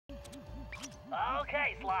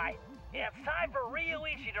Okay, Sly. It's time for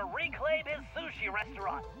Ryuichi to reclaim his sushi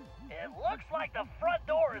restaurant. It looks like the front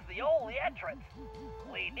door is the only entrance.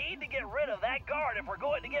 We need to get rid of that guard if we're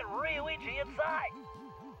going to get Ryuichi inside.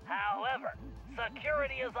 However,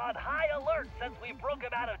 security is on high alert since we broke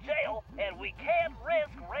him out of jail, and we can't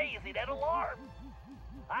risk raising an alarm.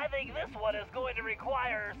 I think this one is going to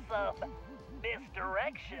require some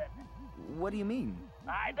misdirection. What do you mean?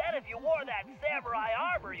 I bet if you wore that samurai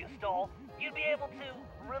armor you stole, you'd be able to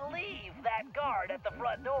relieve that guard at the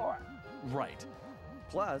front door. Right.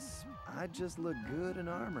 Plus, I just look good in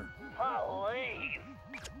armor. Please.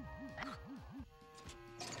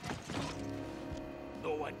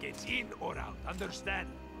 No one gets in or out, understand?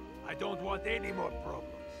 I don't want any more problems.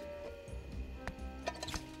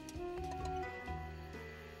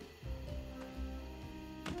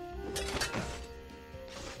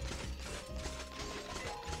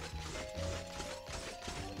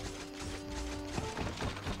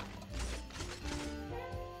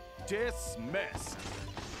 Dismissed.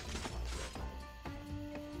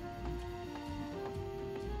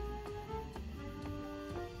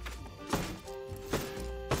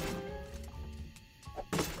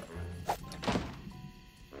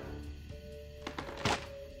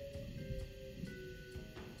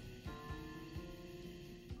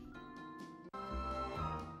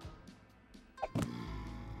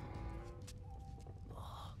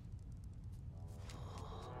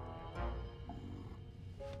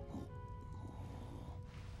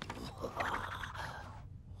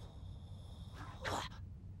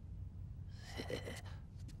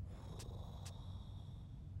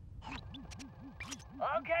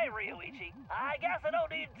 Okay, Ryuichi. I guess I don't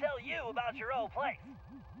need to tell you about your own place.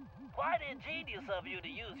 Quite ingenious of you to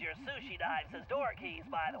use your sushi knives as door keys,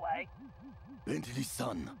 by the way.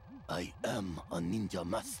 Bentley-san, I am a ninja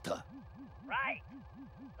master. Right.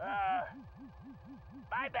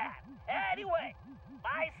 My bad. Anyway,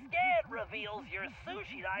 my scan reveals your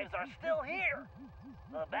sushi knives are still here.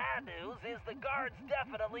 The bad news is the guards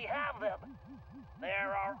definitely have them.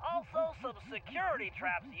 There are also some security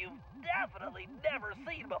traps you've definitely never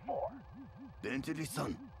seen before.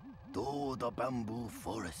 Bentley-san, though the bamboo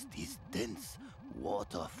forest is dense,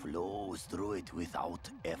 water flows through it without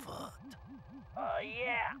effort.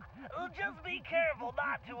 Yeah. Just be careful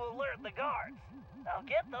not to alert the guards. Now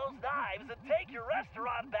get those knives and take your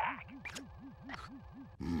restaurant back.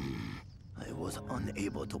 I was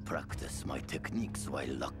unable to practice my techniques while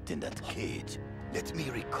locked in that cage. Let me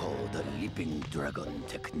recall the leaping dragon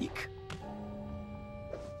technique.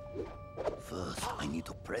 First, I need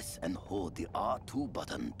to press and hold the R2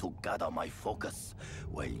 button to gather my focus,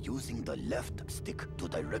 while using the left stick to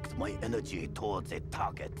direct my energy towards a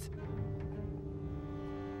target.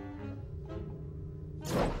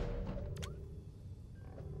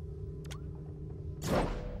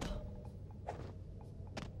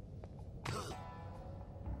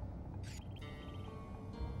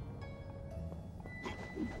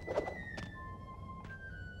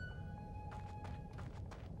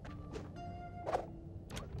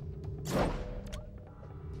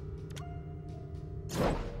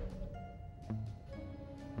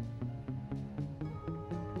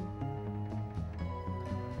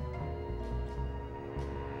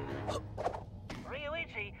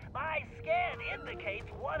 Ryuichi, my scan indicates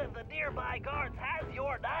one of the nearby guards has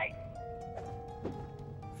your knife.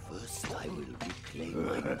 First, I will reclaim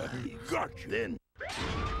my knife. Gotcha. Then...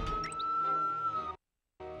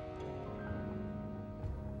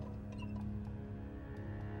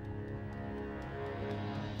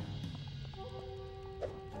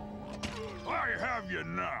 I have you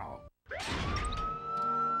now.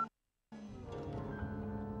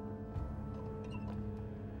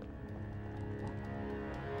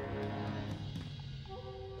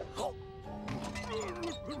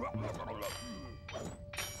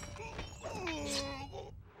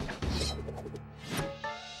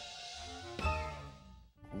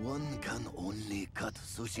 One can only cut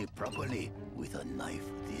sushi properly with a knife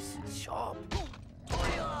this sharp.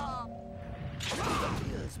 It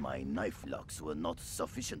appears my knife locks were not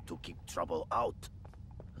sufficient to keep trouble out.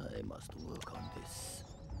 I must work on this.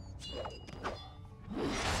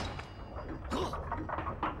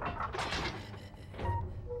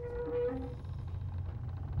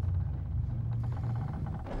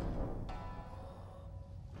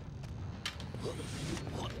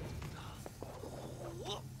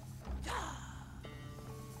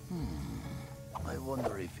 I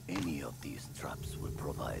wonder if any of these traps will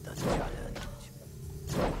provide a challenge.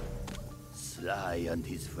 Sly and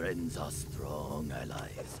his friends are strong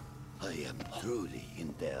allies. I am truly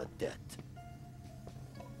in their debt.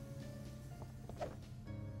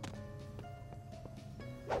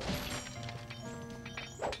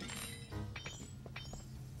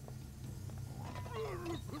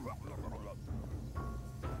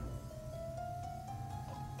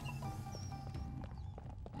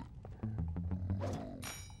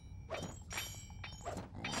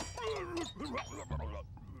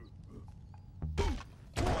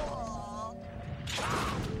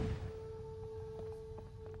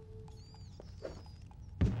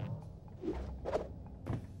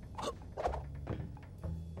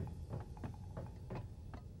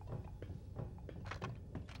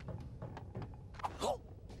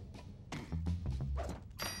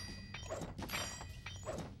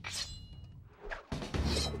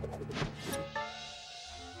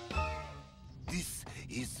 This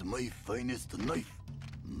is my finest knife.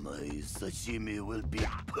 My sashimi will be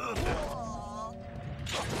perfect.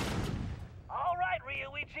 All right,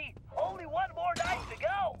 Ryuichi. Only one more night to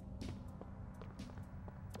go.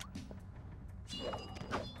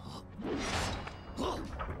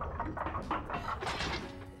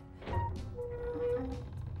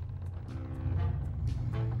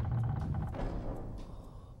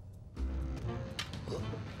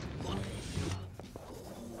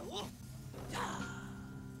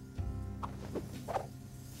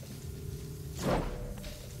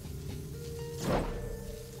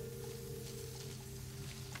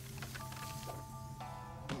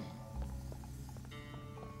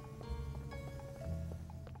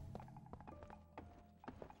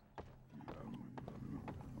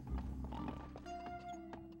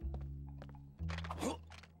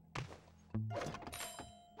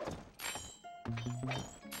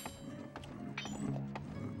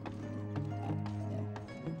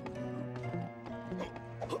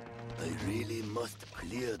 I really must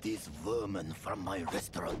clear these vermin from my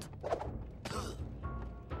restaurant.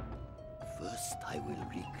 First, I will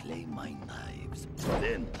reclaim my knives.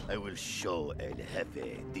 Then, I will show El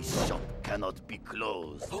Jefe this shop cannot be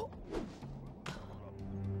closed.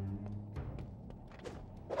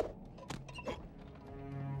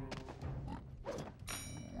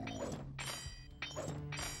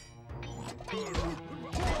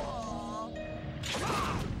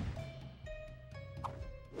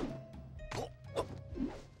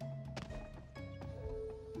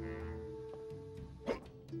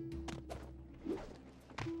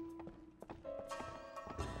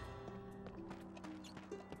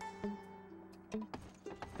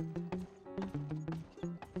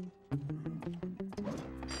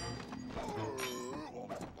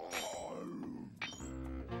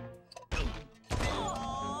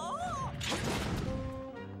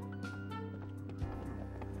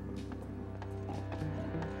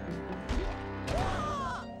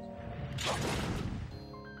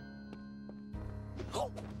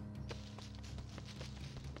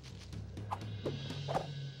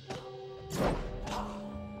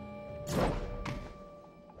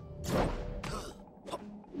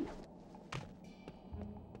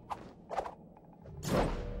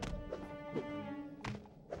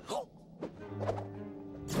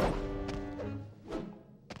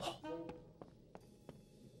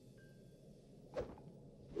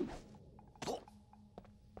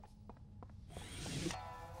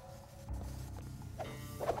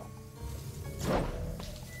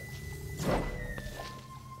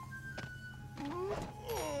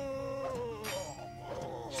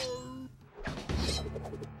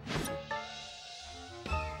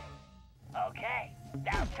 Okay,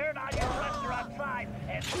 now turn on your restaurant sign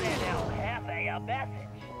and send El Jefe a message.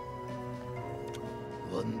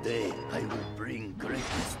 One day, I will bring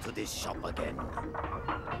greatness to this shop again.